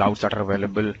other clouds that are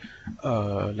available,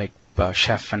 like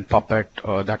Chef and Puppet,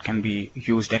 that can be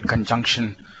used in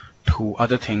conjunction to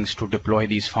other things to deploy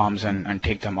these farms and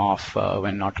take them off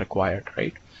when not required,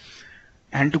 right?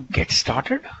 And to get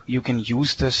started, you can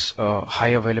use this high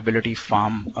availability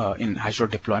farm in Azure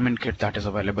Deployment Kit that is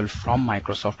available from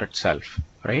Microsoft itself,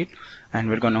 right? And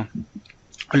we're going to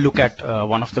look at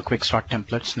one of the quick start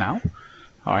templates now.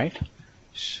 All right.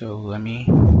 So let me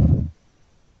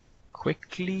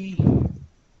quickly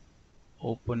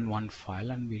open one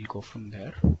file and we'll go from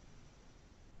there.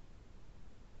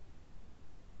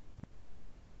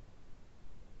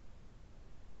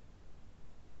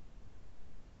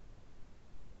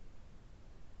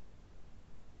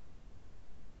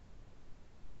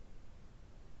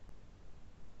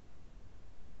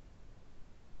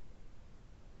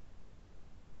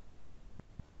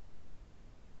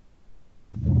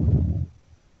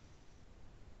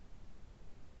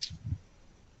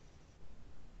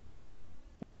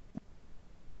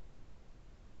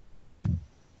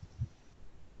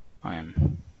 I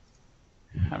am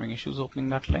having issues opening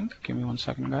that link. Give me 1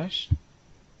 second, guys.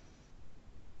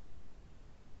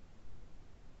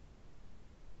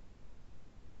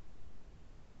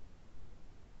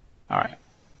 All right,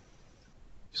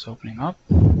 it's opening up.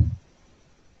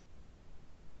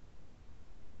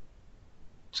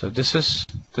 So this is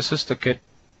the kit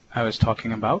I was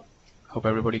talking about. Hope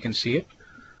everybody can see it,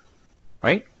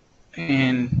 right?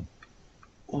 And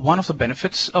one of the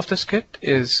benefits of this kit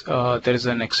is there is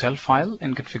an Excel file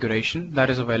in configuration that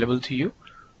is available to you.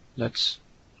 Let's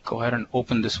go ahead and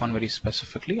open this one very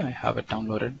specifically. I have it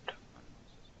downloaded.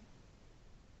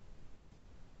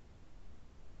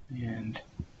 And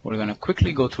we're going to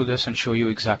quickly go through this and show you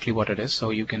exactly what it is,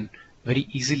 so you can very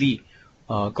easily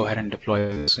go ahead and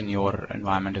deploy this in your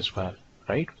environment as well,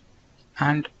 right?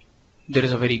 And there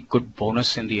is a very good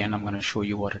bonus in the end. I'm going to show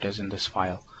you what it is in this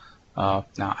file.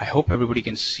 Now, I hope everybody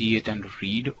can see it and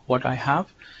read what I have.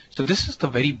 So this is the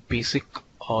very basic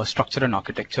structure and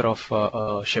architecture of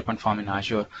SharePoint farm in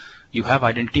Azure. You have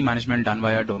identity management done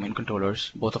via domain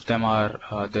controllers. Both of them are,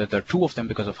 there are two of them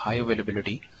because of high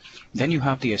availability. Then you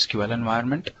have the SQL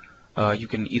environment. You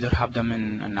can either have them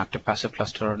in an active passive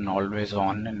cluster or an always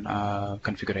on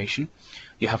configuration.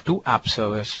 You have two app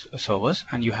servers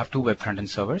and you have two web front-end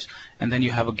servers, and then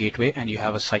you have a gateway and you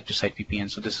have a site-to-site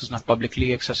VPN. So this is not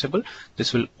publicly accessible.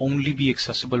 This will only be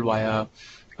accessible via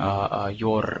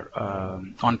your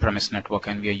on-premise network,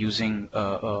 and we are using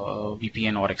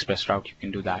VPN or ExpressRoute. You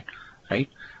can do that, right?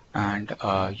 And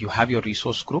you have your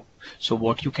resource group. So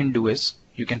what you can do is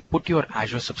you can put your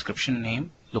Azure subscription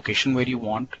name, location where you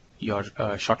want, your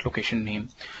short location name.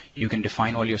 You can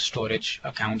define all your storage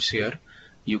accounts here.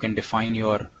 You can define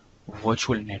your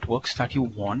virtual networks that you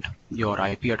want, your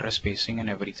IP address spacing and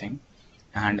everything.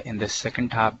 And in the second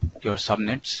tab, your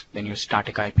subnets, then your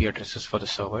static IP addresses for the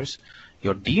servers.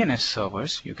 Your DNS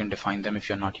servers, you can define them if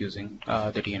you're not using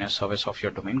the DNS service of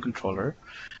your domain controller.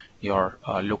 Your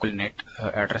local net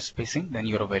address spacing, then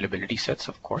your availability sets,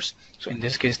 of course. So in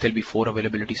this case, there'll be 4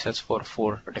 availability sets for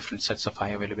 4 different sets of high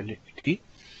availability.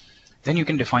 Then you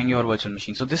can define your virtual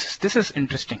machine. So this is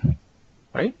interesting,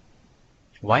 right?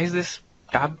 Why is this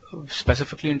tab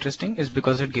specifically interesting? Is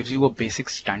because it gives you a basic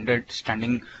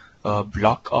standing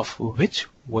block of which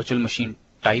virtual machine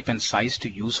type and size to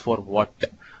use for what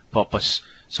purpose.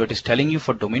 So it is telling you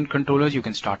for domain controllers, you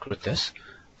can start with this.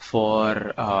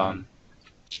 For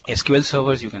SQL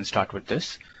servers, you can start with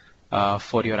this.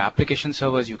 For your application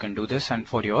servers, you can do this. And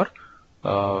for your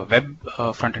web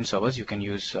front-end servers, you can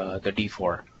use the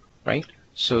D4, right?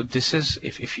 So this is,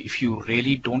 if you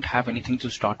really don't have anything to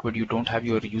start with, you don't have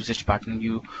your usage pattern,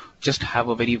 you just have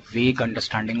a very vague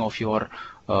understanding of your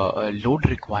load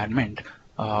requirement,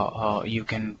 you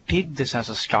can take this as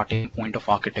a starting point of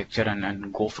architecture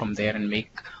and go from there and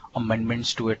make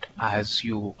amendments to it as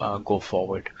you go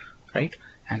forward, right?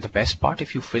 And the best part,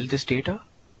 if you fill this data,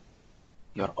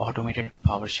 your automated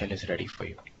PowerShell is ready for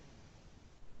you.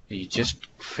 You just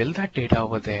fill that data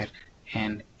over there,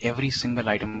 and every single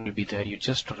item will be there. You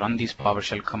just run these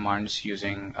PowerShell commands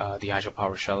using the Azure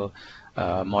PowerShell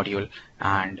module,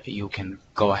 and you can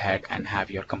go ahead and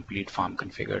have your complete farm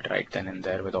configured right then and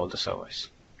there with all the servers,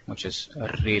 which is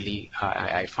really,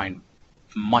 I find,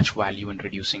 much value in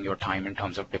reducing your time in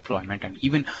terms of deployment and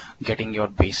even getting your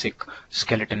basic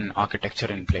skeleton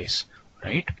architecture in place,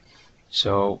 right?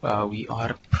 So we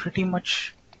are pretty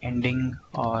much ending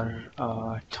our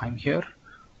time here,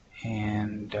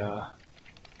 and I'll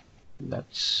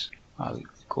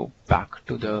go back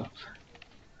to the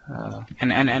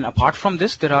and apart from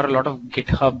this, there are a lot of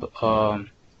GitHub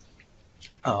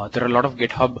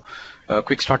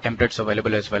quick start templates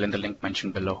available as well in the link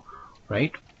mentioned below,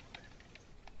 right?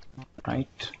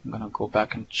 Right, I'm gonna go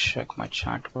back and check my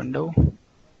chat window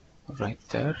right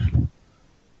there.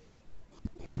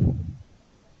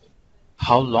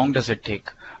 How long does it take?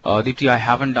 Deepti, I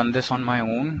haven't done this on my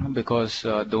own because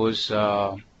those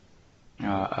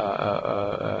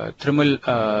Trimble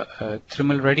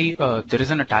ready, there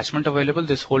is an attachment available.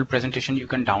 This whole presentation, you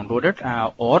can download it,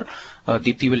 or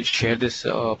Deepti will share this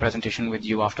presentation with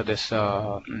you after this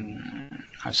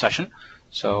session.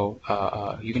 So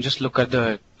you can just look at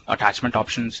the attachment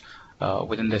options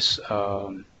within this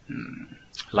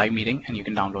live meeting, and you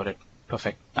can download it.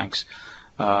 Perfect, thanks.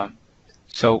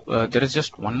 So there is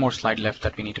just one more slide left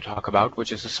that we need to talk about,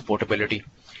 which is the supportability.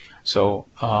 So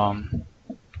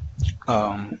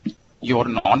your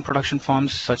non-production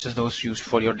forms, such as those used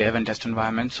for your dev and test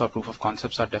environments or proof of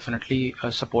concepts, are definitely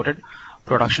supported.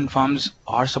 Production farms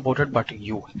are supported, but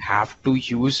you have to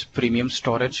use premium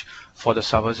storage for the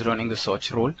servers running the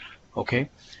search role. Okay,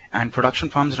 and production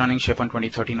farms running SharePoint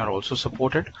 2013 are also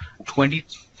supported.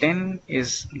 2010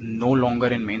 is no longer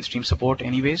in mainstream support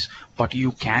anyways, but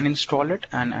you can install it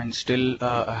and still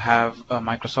have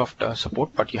Microsoft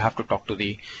support, but you have to talk to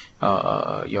the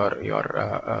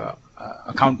your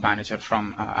account manager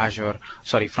from Azure,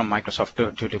 sorry, from Microsoft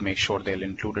to make sure they'll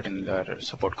include it in their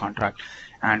support contract.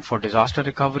 And for disaster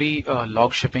recovery,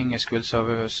 log shipping, SQL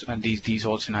servers, and these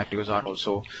all scenarios are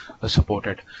also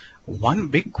supported. One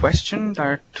big question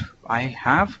that I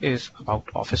have is about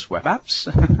Office web apps.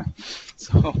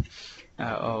 So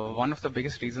one of the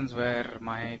biggest reasons where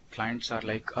my clients are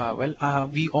like,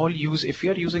 we all use, if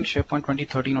you're using SharePoint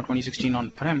 2013 or 2016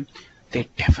 on-prem, they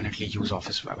definitely use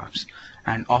Office web apps.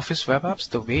 And Office web apps,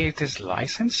 the way it is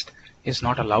licensed, is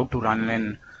not allowed to run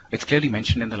in, it's clearly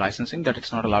mentioned in the licensing that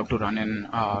it's not allowed to run in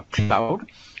cloud.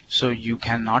 So you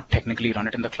cannot technically run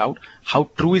it in the cloud.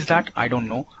 How true is that? I don't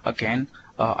know. Again,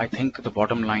 I think the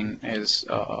bottom line is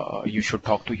you should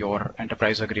talk to your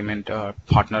enterprise agreement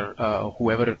partner,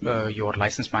 whoever your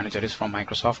license manager is from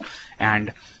Microsoft,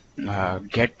 and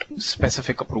get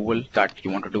specific approval that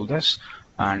you want to do this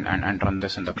and run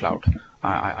this in the cloud.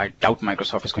 I doubt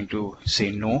Microsoft is going to say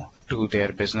no to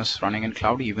their business running in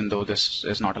cloud, even though this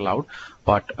is not allowed,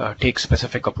 but take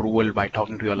specific approval by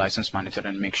talking to your license manager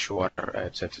and make sure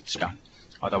it's done.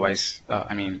 Otherwise,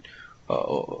 I mean,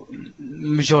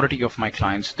 majority of my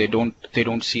clients, they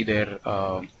don't see their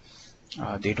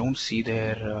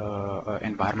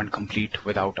environment complete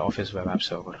without Office Web App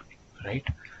Server, right?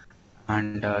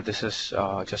 And this is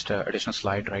just an additional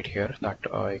slide right here that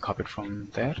I copied from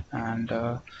there, and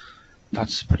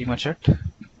that's pretty much it.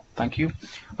 Thank you.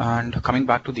 And coming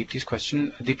back to Deepti's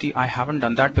question, Deepti, I haven't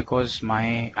done that because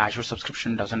my Azure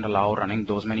subscription doesn't allow running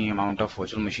those many amount of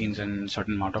virtual machines in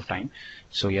certain amount of time.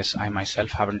 So yes, I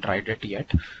myself haven't tried it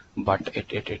yet, but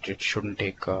it shouldn't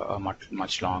take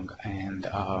much long. And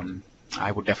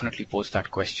I would definitely pose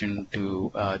that question to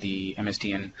the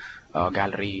MSDN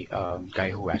gallery guy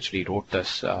who actually wrote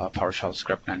this PowerShell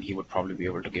script, and he would probably be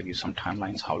able to give you some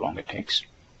timelines, how long it takes.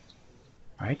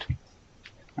 Right?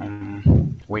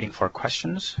 Waiting for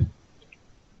questions.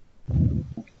 And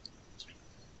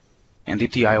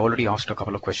Deepti, I already asked a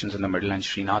couple of questions in the middle, and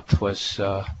Srinath was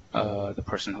the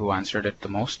person who answered it the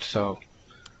most. So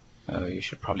you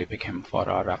should probably pick him for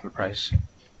our raffle prize,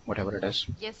 whatever it is.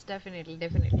 Yes, definitely.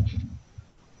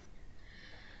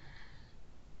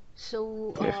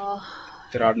 So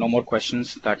there are no more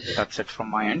questions, that's it from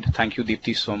my end. Thank you,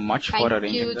 Deepti, so much for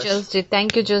arranging this.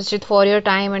 Thank you, Jasjit, for your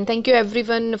time, and thank you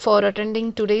everyone for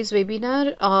attending today's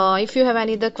webinar. If you have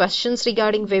any other questions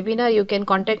regarding webinar, you can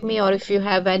contact me, or if you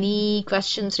have any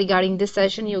questions regarding this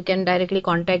session, you can directly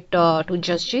contact to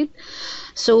Jasjit.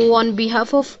 So, on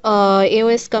behalf of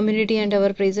AOS community and our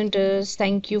presenters,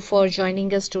 thank you for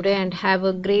joining us today, and have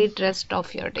a great rest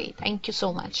of your day. Thank you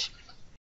so much.